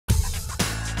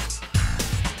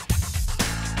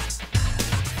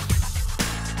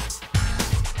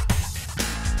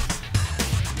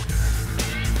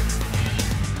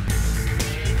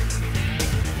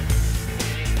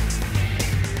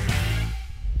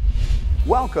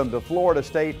Welcome to Florida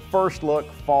State First Look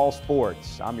Fall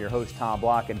Sports. I'm your host, Tom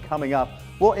Block, and coming up,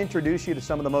 we'll introduce you to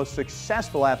some of the most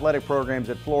successful athletic programs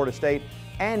at Florida State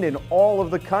and in all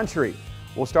of the country.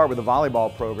 We'll start with the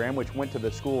volleyball program, which went to the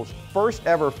school's first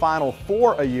ever Final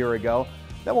Four a year ago.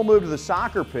 Then we'll move to the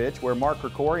soccer pitch, where Mark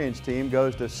Krikorian's team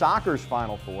goes to soccer's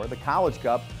Final Four, the College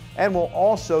Cup, and we'll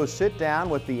also sit down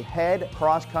with the head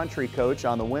cross-country coach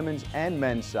on the women's and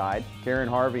men's side,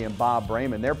 Harvey and Bob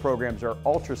Braman. Their programs are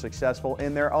ultra successful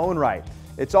in their own right.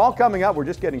 It's all coming up. We're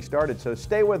just getting started, so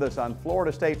stay with us on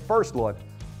Florida State First Look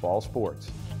Fall Sports.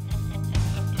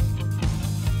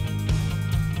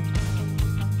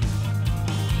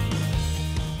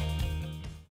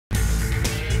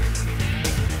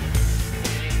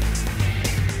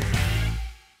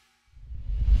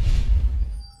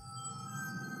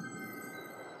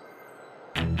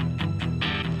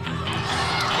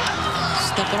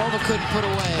 Stepanova couldn't put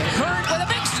away. Current with a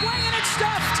big swing and it's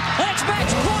stuffed. That's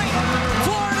match point,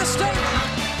 Florida State.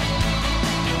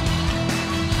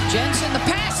 Jensen, the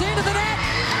pass into the net.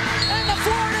 And the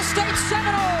Florida State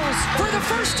Seminoles, for the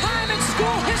first time in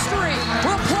school history,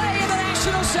 will play in the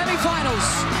national semifinals.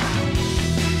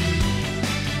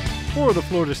 For the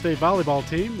Florida State volleyball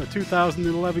team, the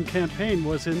 2011 campaign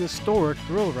was an historic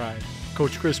thrill ride.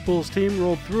 Coach Chris Poole's team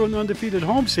rolled through an undefeated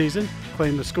home season,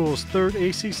 claimed the school's third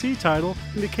ACC title,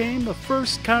 and became the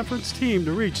first conference team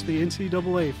to reach the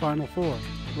NCAA Final Four.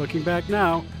 Looking back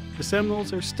now, the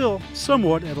Seminoles are still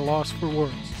somewhat at a loss for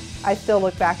words. I still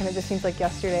look back and it just seems like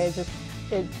yesterday.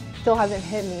 It still hasn't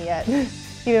hit me yet.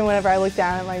 Even whenever I look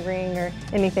down at my ring or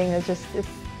anything, it's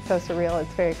so surreal.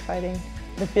 It's very exciting.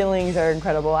 The feelings are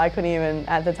incredible. I couldn't even,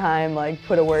 at the time,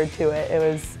 put a word to it. It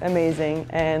was amazing,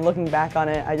 and looking back on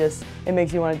it, it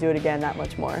makes you want to do it again that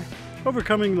much more.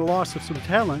 Overcoming the loss of some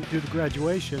talent due to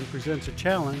graduation presents a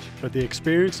challenge, but the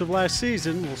experience of last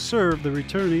season will serve the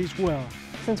returnees well.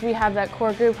 Since we have that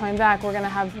core group coming back, we're going to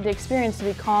have the experience to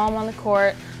be calm on the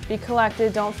court, be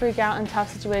collected, don't freak out in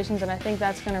tough situations, and I think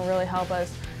that's going to really help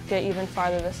us get even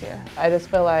farther this year. I just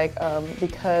feel like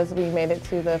because we made it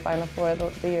to the Final Four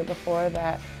the year before,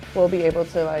 that we'll be able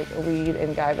to lead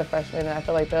and guide the freshmen, and I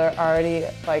feel like they're already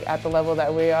at the level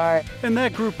that we are. And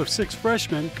that group of 6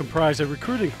 freshmen comprise a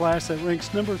recruiting class that ranks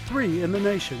 #3 in the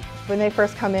nation. When they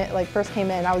first came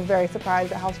in, I was very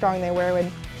surprised at how strong they were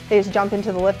when they just jump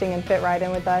into the lifting and fit right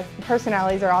in with us. The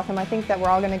personalities are awesome. I think that we're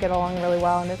all going to get along really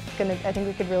well, and I think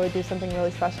we could really do something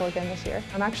really special again this year.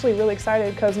 I'm actually really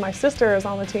excited because my sister is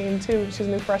on the team too. She's a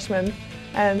new freshman,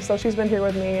 and so she's been here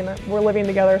with me, and we're living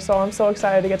together, so I'm so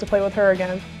excited to get to play with her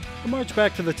again. The march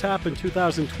back to the top in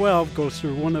 2012 goes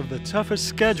through one of the toughest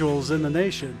schedules in the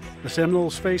nation. The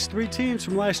Seminoles face 3 teams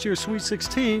from last year's Sweet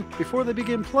 16 before they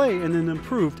begin play in an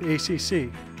improved ACC.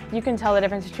 You can tell the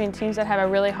difference between teams that have a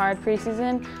really hard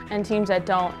preseason and teams that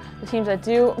don't. The teams that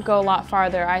do go a lot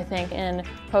farther, I think, in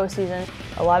postseason.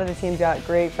 A lot of the teams got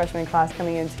great freshman class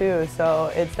coming in too, so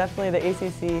it's definitely the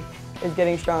ACC is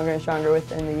getting stronger and stronger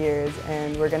within the years,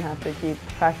 and we're going to have to keep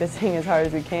practicing as hard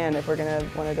as we can if we're going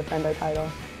to want to defend our title.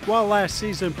 While last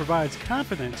season provides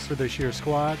confidence for this year's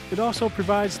squad, it also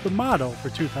provides the motto for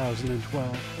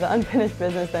 2012. The unfinished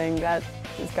business thing, that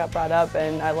just got brought up,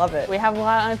 and I love it. We have a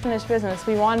lot of unfinished business.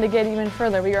 We wanted to get even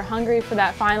further. We are hungry for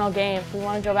that final game. We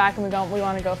want to go back and we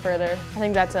want to go further. I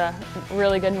think that's a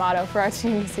really good motto for our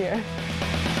team this year.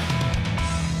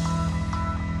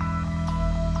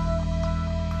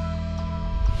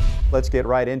 Let's get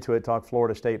right into it, talk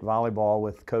Florida State volleyball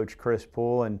with Coach Chris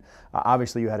Poole. And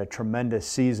obviously you had a tremendous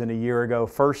season a year ago.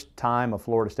 First time a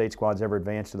Florida State squad's ever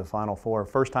advanced to the Final Four.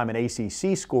 First time an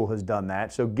ACC school has done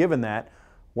that. So given that,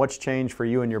 what's changed for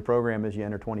you and your program as you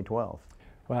enter 2012?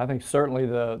 Well, I think certainly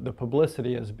the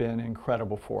publicity has been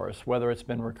incredible for us, whether it's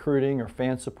been recruiting or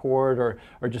fan support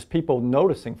or just people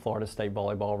noticing Florida State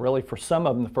volleyball, really for some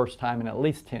of them the first time in at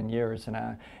least 10 years.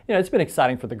 And it's been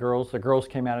exciting for the girls. The girls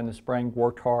came out in the spring,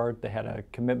 worked hard. They had a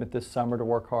commitment this summer to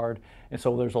work hard. And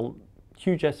so there's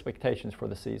huge expectations for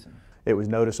the season. It was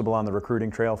noticeable on the recruiting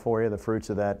trail for you, the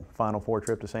fruits of that Final Four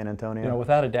trip to San Antonio?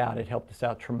 Without a doubt, it helped us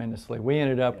out tremendously. We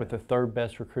ended up with the 3rd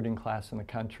best recruiting class in the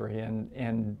country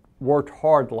and worked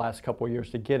hard the last couple of years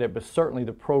to get it, but certainly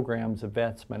the program's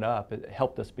investment up, it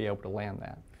helped us be able to land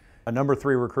that. A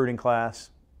 #3 recruiting class,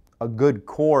 a good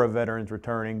core of veterans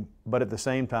returning, but at the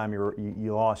same time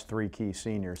you lost 3 key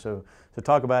seniors. So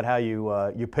talk about how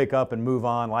you pick up and move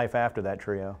on life after that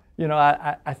trio.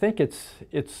 I think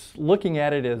it's looking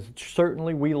at it as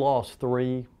certainly we lost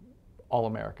 3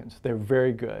 All-Americans. They're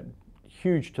very good,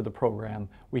 huge to the program.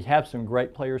 We have some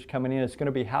great players coming in. It's going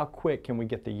to be how quick can we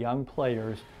get the young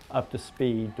players up to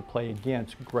speed to play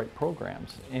against great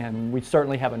programs. And we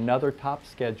certainly have another top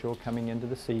schedule coming into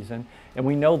the season, and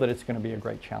we know that it's going to be a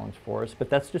great challenge for us, but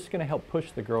that's just going to help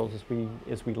push the girls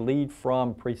as we lead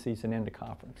from preseason into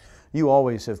conference. You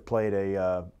always have played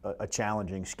a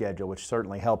challenging schedule, which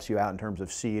certainly helps you out in terms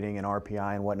of seeding and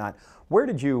RPI and whatnot. Where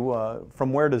did you,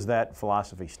 from where does that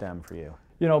philosophy stem for you?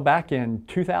 You know, back in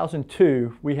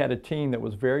 2002, we had a team that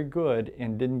was very good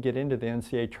and didn't get into the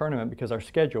NCAA tournament because our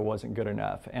schedule wasn't good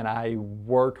enough. And I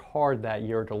worked hard that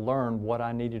year to learn what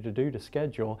I needed to do to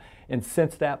schedule. And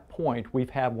since that point, we've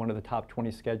had one of the top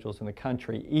 20 schedules in the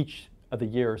country each of the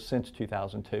years since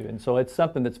 2002. And so it's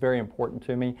something that's very important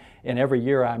to me. And every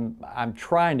year I'm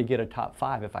trying to get a top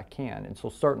 5 if I can. And so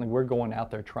certainly we're going out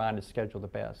there trying to schedule the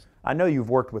best. I know you've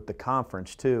worked with the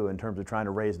conference too in terms of trying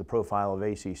to raise the profile of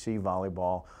ACC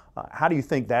volleyball. How do you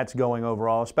think that's going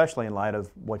overall, especially in light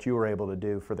of what you were able to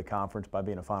do for the conference by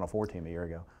being a Final Four team a year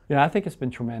ago? You know, I think it's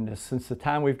been tremendous. Since the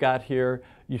time we've got here,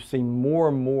 you've seen more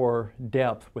and more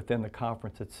depth within the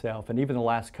conference itself. And even the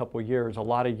last couple of years, a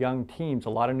lot of young teams, a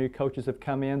lot of new coaches have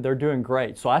come in. They're doing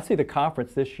great. So I see the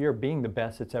conference this year being the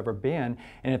best it's ever been.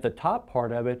 And at the top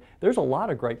part of it, there's a lot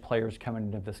of great players coming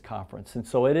into this conference. And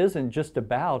so it isn't just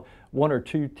about 1 or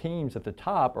 2 teams at the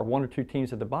top or 1 or 2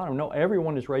 teams at the bottom. No,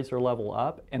 everyone has raised their level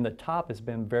up, and the top has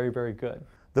been very, very good.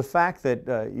 The fact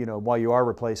that, you know, while you are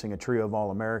replacing a trio of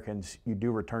All-Americans, you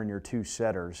do return your 2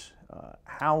 setters.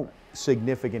 How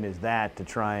significant is that to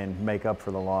try and make up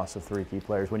for the loss of 3 key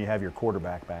players when you have your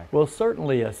quarterback back? Well,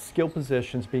 certainly skill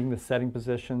positions, being the setting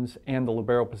positions and the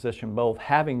libero position both,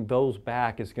 having those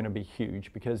back is going to be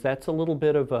huge because that's a little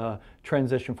bit of a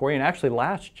transition for you. And actually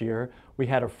last year we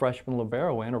had a freshman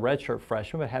libero in, a redshirt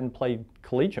freshman that hadn't played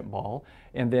collegiate ball,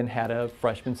 and then had a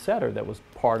freshman setter that was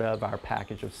part of our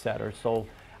package of setters. So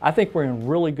I think we're in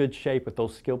really good shape with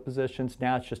those skill positions.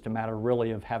 Now it's just a matter really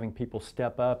of having people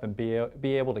step up and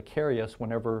be able to carry us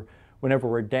whenever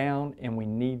we're down and we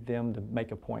need them to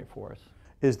make a point for us.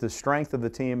 Is the strength of the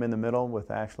team in the middle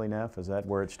with Ashley Neff, is that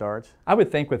where it starts? I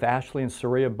would think with Ashley and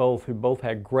Saria both, who both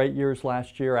had great years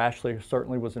last year. Ashley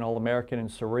certainly was an All-American,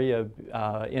 and Saria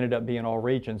ended up being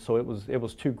All-Region, so it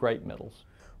was 2 great middles.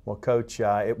 Well, Coach,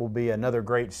 it will be another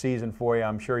great season for you.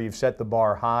 I'm sure you've set the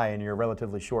bar high in your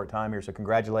relatively short time here, so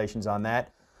congratulations on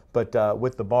that. But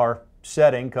with the bar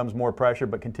setting comes more pressure,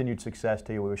 but continued success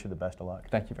to you. We wish you the best of luck.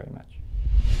 Thank you very much.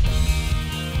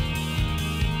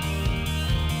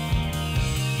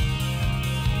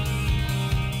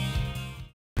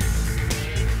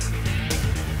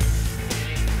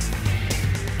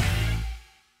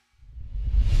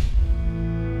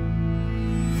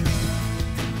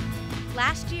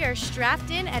 Last year, strapped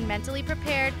in and mentally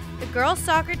prepared, the girls'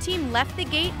 soccer team left the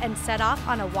gate and set off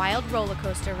on a wild roller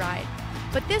coaster ride.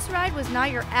 But this ride was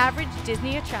not your average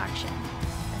Disney attraction.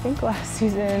 I think last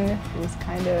season was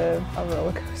kind of a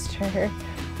roller coaster.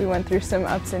 We went through some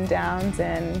ups and downs,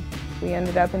 and we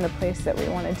ended up in the place that we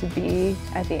wanted to be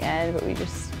at the end, but we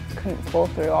just couldn't pull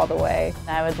through all the way.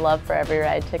 I would love for every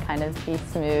ride to kind of be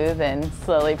smooth and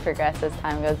slowly progress as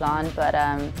time goes on, but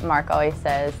Mark always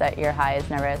says that your high is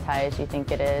never as high as you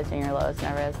think it is, and your low is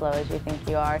never as low as you think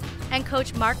you are. And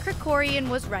Coach Mark Krikorian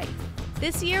was right.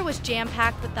 This year was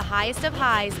jam-packed with the highest of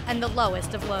highs and the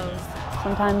lowest of lows.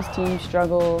 Sometimes teams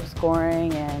struggle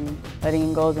scoring and letting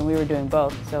in goals, and we were doing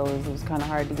both, so it was kind of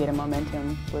hard to get a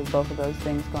momentum with both of those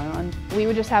things going on. We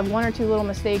would just have 1 or 2 little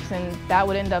mistakes, and that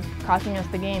would end up costing us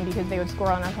the game because they would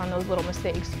score on us on those little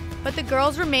mistakes. But the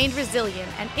girls remained resilient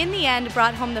and in the end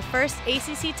brought home the first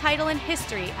ACC title in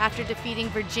history after defeating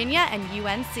Virginia and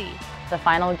UNC. The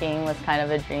final game was kind of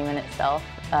a dream in itself,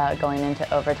 going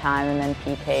into overtime and then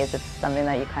PKs. It's something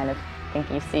that you kind of think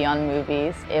you see on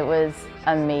movies. It was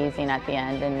amazing at the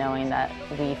end, and knowing that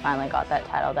we finally got that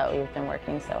title that we've been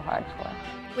working so hard for.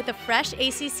 With a fresh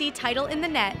ACC title in the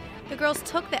net, the girls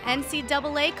took the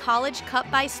NCAA College Cup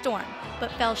by storm,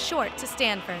 but fell short to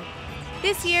Stanford.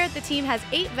 This year, the team has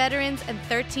 8 veterans and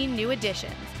 13 new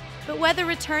additions. But whether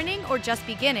returning or just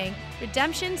beginning,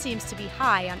 redemption seems to be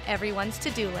high on everyone's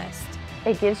to-do list.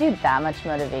 It gives you that much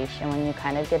motivation when you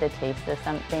kind of get a taste of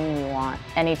something you want.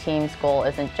 Any team's goal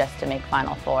isn't just to make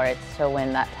Final Four, it's to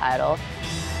win that title.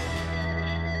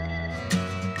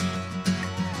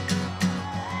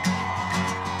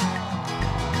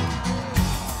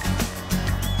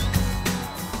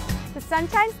 The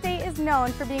Sunshine State is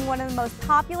known for being one of the most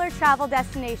popular travel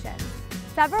destinations.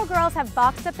 Several girls have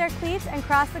boxed up their cleats and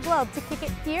crossed the globe to kick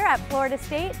it here at Florida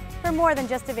State for more than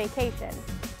just a vacation.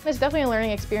 It's definitely a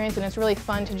learning experience, and it's really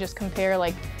fun to just compare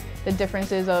like the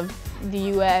differences of the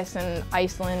U.S. and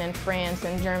Iceland and France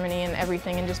and Germany and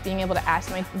everything, and just being able to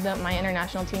ask my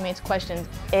international teammates questions.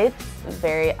 It's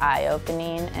very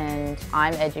eye-opening, and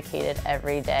I'm educated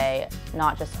every day,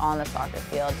 not just on the soccer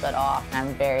field, but off.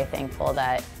 I'm very thankful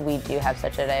that we do have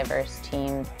such a diverse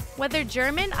team. Whether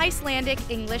German, Icelandic,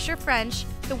 English, or French,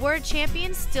 the word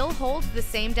champion still holds the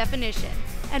same definition,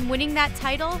 and winning that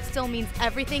title still means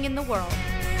everything in the world.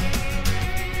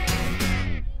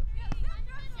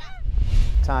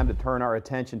 Time to turn our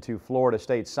attention to Florida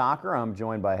State soccer. I'm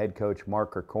joined by head coach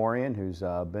Mark Krikorian, who's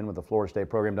been with the Florida State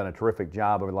program, done a terrific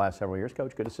job over the last several years.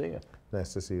 Coach, good to see you.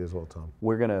 Nice to see you as well, Tom.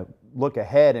 We're going to look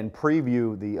ahead and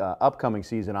preview the upcoming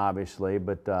season, obviously,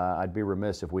 but I'd be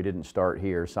remiss if we didn't start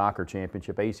here. Soccer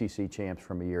championship, ACC champs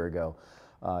from a year ago.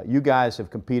 You guys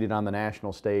have competed on the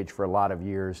national stage for a lot of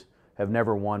years, have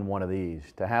never won one of these.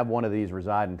 To have one of these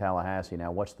reside in Tallahassee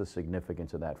now, what's the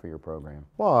significance of that for your program?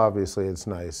 Well, obviously it's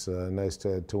nice. Nice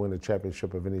to win a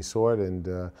championship of any sort,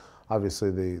 and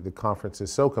obviously the conference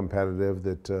is so competitive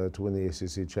that to win the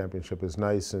ACC championship is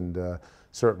nice, and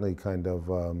certainly kind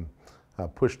of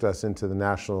pushed us into the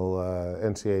national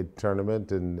NCAA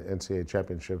tournament and NCAA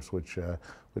championships, which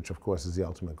of course is the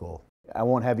ultimate goal. I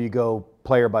won't have you go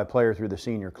player by player through the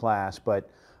senior class, but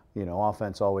you know,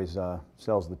 offense always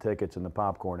sells the tickets and the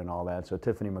popcorn and all that. So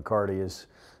Tiffany McCarty is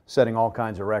setting all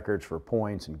kinds of records for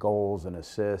points and goals and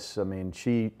assists. I mean,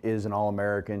 she is an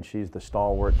All-American. She's the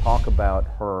stalwart. Talk about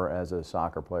her as a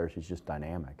soccer player. She's just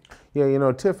dynamic. Yeah, you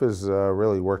know, Tiff has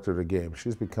really worked at her game.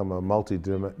 She's become a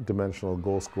multi-dimensional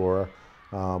goal scorer.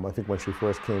 I think when she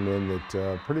first came in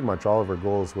that pretty much all of her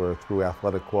goals were through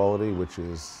athletic quality, which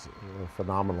is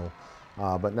phenomenal.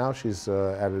 But now she's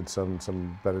added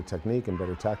some better technique and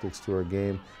better tactics to her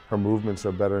game. Her movements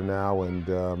are better now,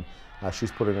 and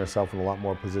she's putting herself in a lot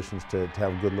more positions to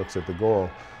have good looks at the goal.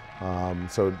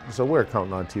 So we're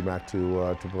counting on T-Mac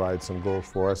to provide some goals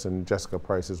for us, and Jessica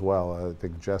Price as well. I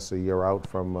think Jess, a year out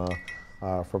from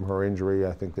her injury,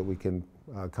 I think that we can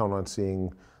count on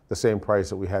seeing the same Price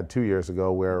that we had 2 years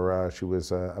ago, where she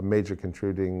was a major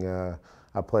contributing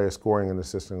player, scoring and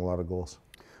assisting a lot of goals.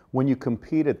 When you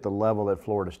compete at the level that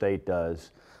Florida State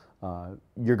does,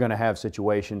 you're going to have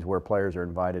situations where players are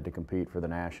invited to compete for the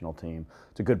national team.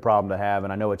 It's a good problem to have,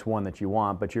 and I know it's one that you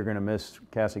want, but you're going to miss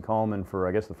Cassie Coleman for,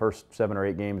 I guess, the first 7 or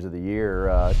 8 games of the year.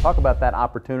 Talk about that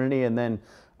opportunity, and then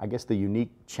I guess the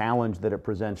unique challenge that it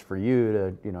presents for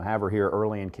you to have her here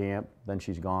early in camp, then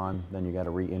she's gone, then you got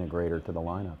to reintegrate her to the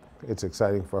lineup. It's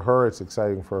exciting for her, it's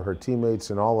exciting for her teammates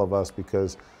and all of us,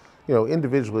 because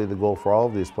individually the goal for all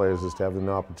of these players is to have an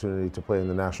opportunity to play in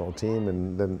the national team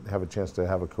and then have a chance to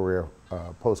have a career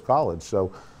post-college.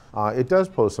 So it does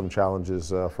pose some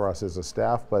challenges for us as a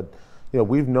staff, but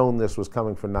we've known this was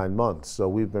coming for 9 months, so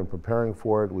we've been preparing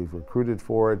for it, we've recruited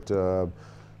for it,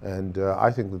 and I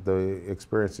think that the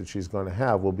experience that she's going to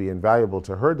have will be invaluable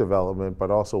to her development,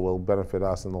 but also will benefit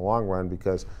us in the long run,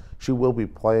 because she will be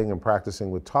playing and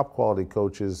practicing with top quality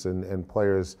coaches and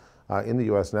players in the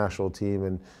U.S. national team.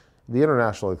 And the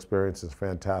international experience is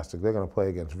fantastic. They're going to play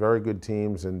against very good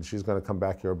teams, and she's going to come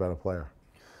back here a better player.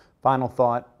 Final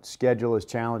thought, schedule is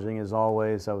challenging as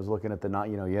always. I was looking at the,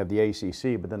 you have the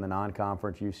ACC, but then the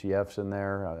non-conference UCF's in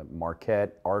there,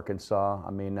 Marquette, Arkansas.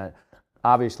 I mean,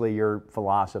 obviously your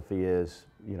philosophy is,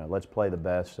 let's play the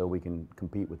best so we can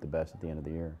compete with the best at the end of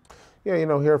the year. Yeah,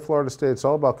 here at Florida State, it's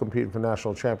all about competing for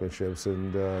national championships,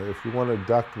 and if you want to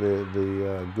duck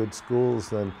the good schools,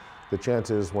 then the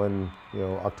chances when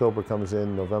October comes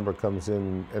in, November comes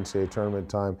in, NCAA tournament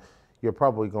time, you're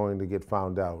probably going to get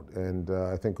found out. And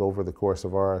I think over the course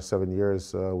of our 7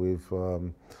 years, we've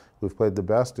played the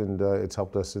best, and it's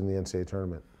helped us in the NCAA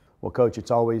tournament. Well, Coach,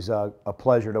 it's always a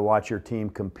pleasure to watch your team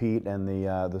compete, and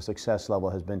the success level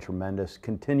has been tremendous.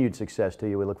 Continued success to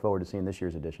you. We look forward to seeing this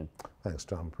year's edition. Thanks,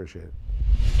 Tom. Appreciate it.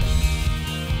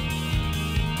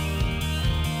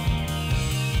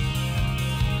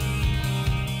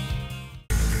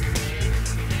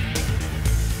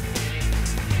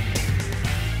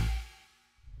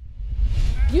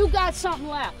 You got something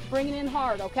left. Bring it in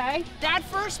hard, okay? That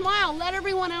first mile, let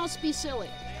everyone else be silly.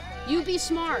 You be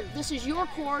smart. This is your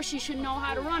course. You should know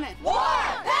how to run it. War,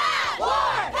 Pat! War,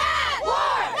 Pat! War,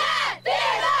 Pat! Fear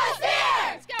the spear!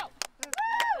 Let's go.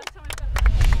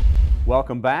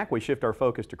 Welcome back. We shift our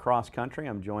focus to cross country.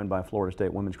 I'm joined by Florida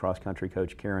State women's cross country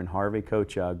coach Karen Harvey.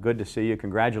 Coach, good to see you.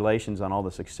 Congratulations on all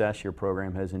the success your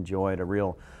program has enjoyed, a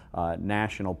real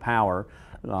national power.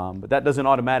 But that doesn't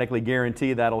automatically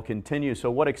guarantee that'll continue. So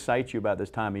what excites you about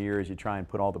this time of year as you try and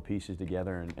put all the pieces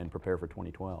together and prepare for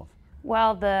 2012?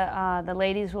 Well, the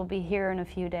ladies will be here in a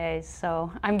few days,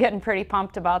 so I'm getting pretty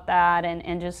pumped about that,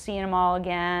 and just seeing them all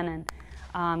again. And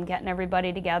getting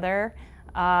everybody together.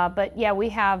 But yeah, we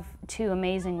have two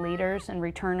amazing leaders and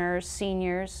returners,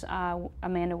 seniors,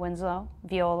 Amanda Winslow,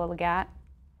 Viola Legat,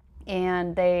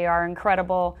 and they are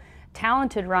incredible,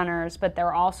 talented runners, but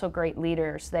they're also great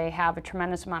leaders. They have a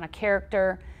tremendous amount of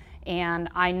character, and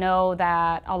I know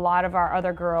that a lot of our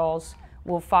other girls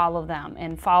will follow them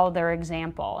and follow their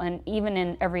example, and even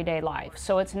in everyday life.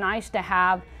 So it's nice to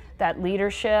have that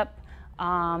leadership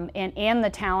and the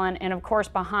talent, and of course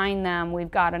behind them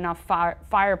we've got enough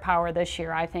firepower this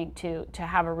year, I think, to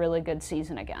have a really good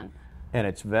season again. And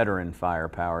it's veteran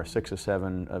firepower. 6 or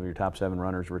 7 of your top 7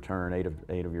 runners return,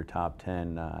 8 of your top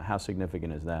 10. How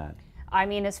significant is that? I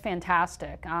mean, it's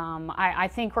fantastic. I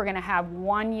think we're going to have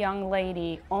one young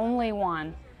lady, only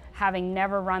one, having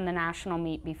never run the national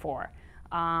meet before.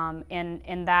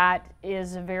 And that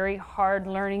is a very hard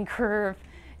learning curve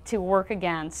to work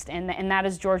against, and that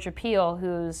is Georgia Peel,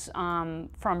 who's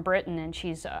from Britain, and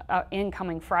she's an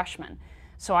incoming freshman.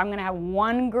 So I'm going to have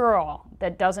one girl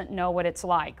that doesn't know what it's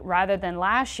like, rather than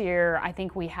last year I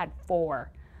think we had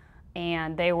 4,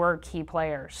 and they were key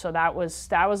players. So that was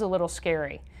a little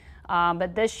scary.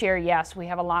 But this year, yes, we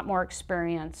have a lot more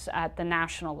experience at the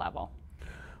national level.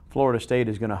 Florida State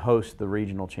is going to host the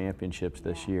regional championships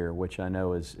this year, which I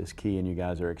know is key, and you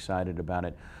guys are excited about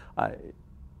it.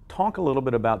 Talk a little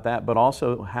bit about that, but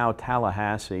also how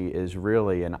Tallahassee is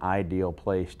really an ideal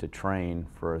place to train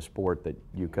for a sport that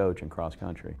you coach in cross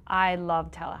country. I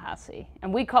love Tallahassee,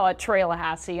 and we call it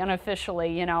Trailahassee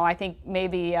unofficially. You know, I think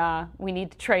maybe we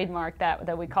need to trademark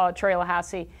that we call it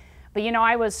Trailahassee. But you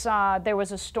know, there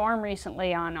was a storm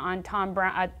recently on Tom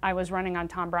Brown. I was running on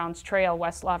Tom Brown's trail,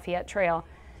 West Lafayette Trail,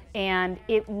 and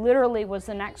it literally was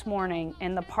the next morning,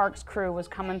 and the parks crew was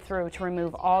coming through to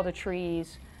remove all the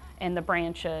trees and the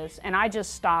branches, and I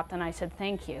just stopped and I said,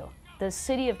 thank you. The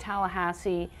city of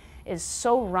Tallahassee is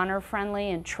so runner friendly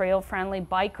and trail friendly,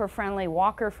 biker friendly,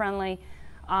 walker friendly.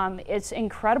 It's an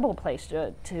incredible place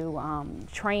to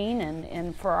train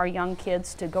and for our young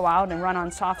kids to go out and run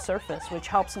on soft surface, which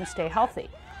helps them stay healthy.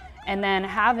 And then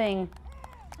having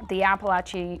the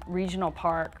Appalachia Regional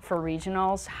Park for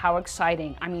regionals, how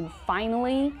exciting. I mean,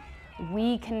 finally,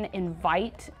 we can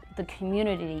invite the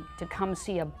community to come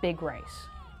see a big race.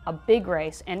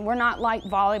 And we're not like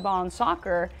volleyball and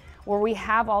soccer where we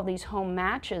have all these home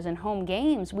matches and home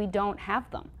games. We don't have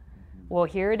them. Well,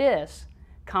 here it is.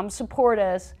 Come support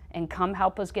us and come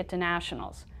help us get to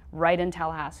nationals right in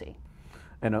Tallahassee.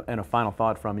 And a final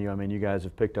thought from you. I mean, you guys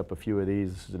have picked up a few of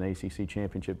these. This is an ACC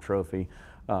championship trophy.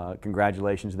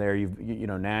 Congratulations there. You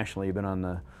know, nationally, you've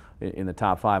been in the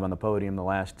top 5 on the podium the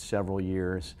last several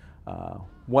years.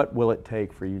 What will it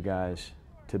take for you guys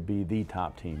to be the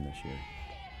top team this year?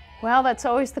 Well, that's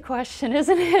always the question,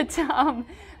 isn't it?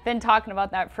 Been talking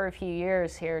about that for a few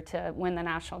years here to win the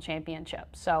national championship.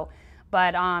 So,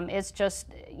 but it's just,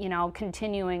 you know,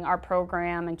 continuing our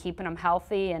program and keeping them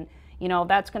healthy, and you know,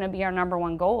 that's going to be our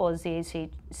 #1 goal, is the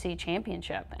ACC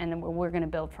championship, and we're going to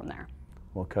build from there.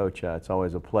 Well, Coach, it's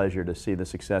always a pleasure to see the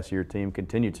success of your team.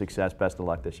 Continued success. Best of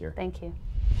luck this year. Thank you.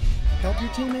 Help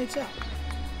your teammates out.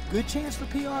 Good chance for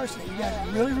PRs. You guys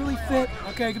are really, really fit.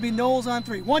 Okay, it could be Knowles on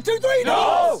 3. 1, 2, 3,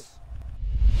 Knowles!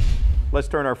 Let's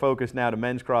turn our focus now to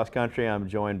men's cross country. I'm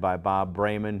joined by Bob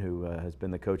Braman, who has been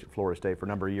the coach at Florida State for a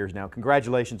number of years now.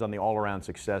 Congratulations on the all-around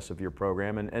success of your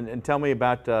program, and tell me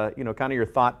about you know, kind of your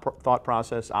thought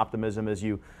process, optimism as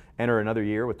you enter another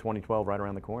year with 2012 right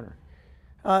around the corner.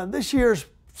 This year's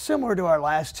similar to our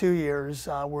last 2 years.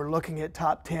 We're looking at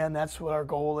top 10. That's what our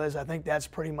goal is. I think that's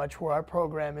pretty much where our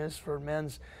program is for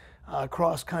men's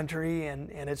cross country, and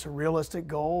it's a realistic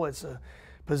goal. It's a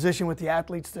position with the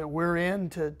athletes that we're in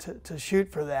to shoot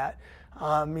for that.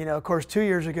 You know, of course, 2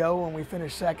 years ago when we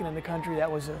finished second in the country,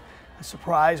 that was a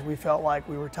surprise. We felt like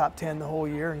we were top 10 the whole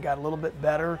year and got a little bit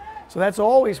better. So that's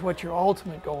always what your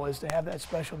ultimate goal is, to have that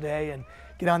special day and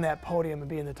get on that podium and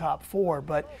be in the top 4.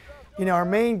 But you know, our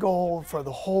main goal for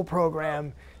the whole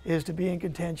program is to be in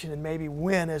contention and maybe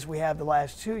win, as we have the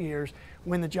last 2 years,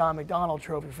 win the John McDonald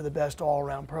Trophy for the best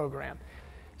all-around program.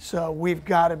 So we've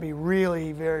got to be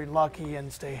really very lucky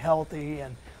and stay healthy,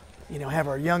 and you know, have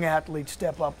our young athletes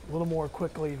step up a little more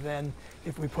quickly than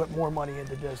if we put more money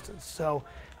into distance. So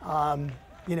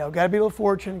you know, got to be a little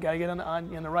fortunate, got to get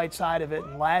on the right side of it.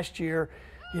 And last year,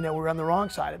 you know, we were on the wrong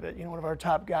side of it. You know, one of our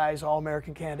top guys,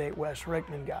 All-American candidate Wes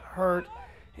Rickman, got hurt,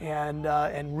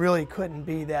 and really couldn't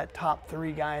be that top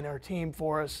 3 guy in our team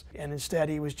for us. And instead,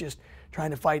 he was just trying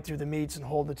to fight through the meets and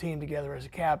hold the team together as a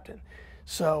captain.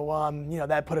 So, you know,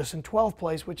 that put us in 12th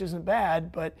place, which isn't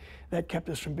bad, but that kept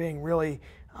us from being really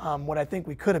what I think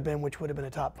we could have been, which would have been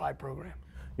a top 5 program.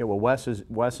 Yeah, well, Wes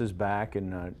is back,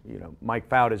 and you know, Mike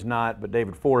Fout is not, but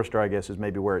David Forrester, I guess, is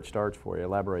maybe where it starts for you.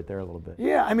 Elaborate there a little bit.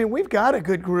 Yeah, I mean, we've got a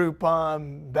good group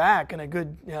back, and a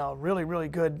good, you know, really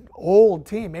good old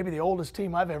team. Maybe the oldest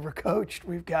team I've ever coached.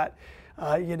 We've got,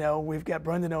 you know, we've got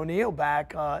Brendan O'Neill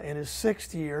back in his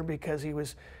 6th year because he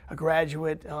was a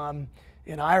graduate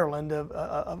in Ireland of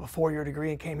a 4-year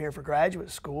degree and came here for graduate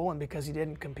school, and because he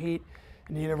didn't compete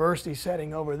in the university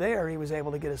setting over there, he was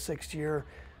able to get a 6th year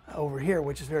over here,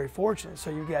 which is very fortunate. So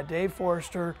you've got Dave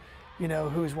Forrester, you know,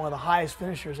 who's one of the highest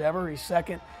finishers ever. He's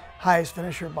 2nd highest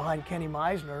finisher behind Kenny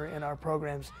Meisner in our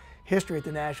program's history at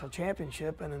the national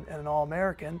championship and an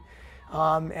All-American.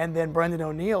 And then Brendan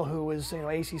O'Neill, who was, you know,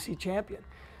 ACC champion.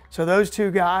 So those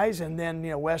two guys, and then, you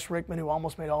know, Wes Rickman, who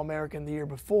almost made All-American the year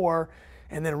before,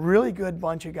 and then a really good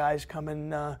bunch of guys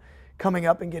coming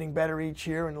up and getting better each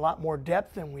year, and a lot more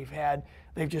depth than we've had.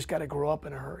 They've just got to grow up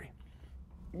in a hurry.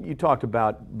 You talked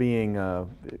about being,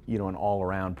 you know, an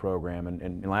all-around program,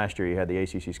 and last year you had the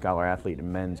ACC Scholar Athlete in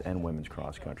men's and women's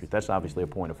cross country. That's obviously a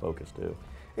point of focus too.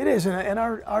 It is, and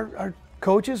our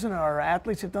coaches and our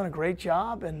athletes have done a great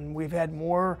job, and we've had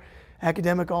more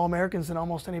academic All-Americans than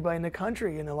almost anybody in the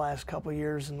country in the last couple of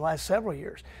years and the last several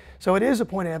years. So it is a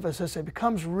point of emphasis. It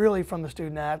becomes really from the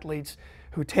student athletes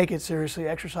who take it seriously,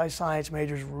 exercise science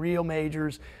majors, real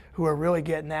majors, who are really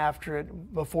getting after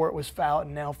it. Before it was Fout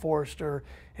and now Forrester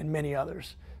and many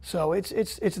others. So it's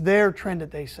their trend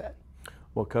that they set.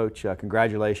 Well, Coach,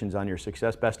 congratulations on your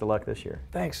success. Best of luck this year.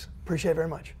 Thanks. Appreciate it very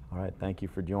much. All right. Thank you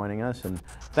for joining us, and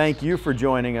thank you for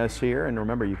joining us here. And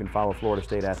remember, you can follow Florida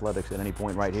State Athletics at any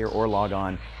point right here or log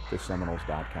on to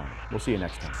Seminoles.com. We'll see you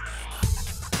next time.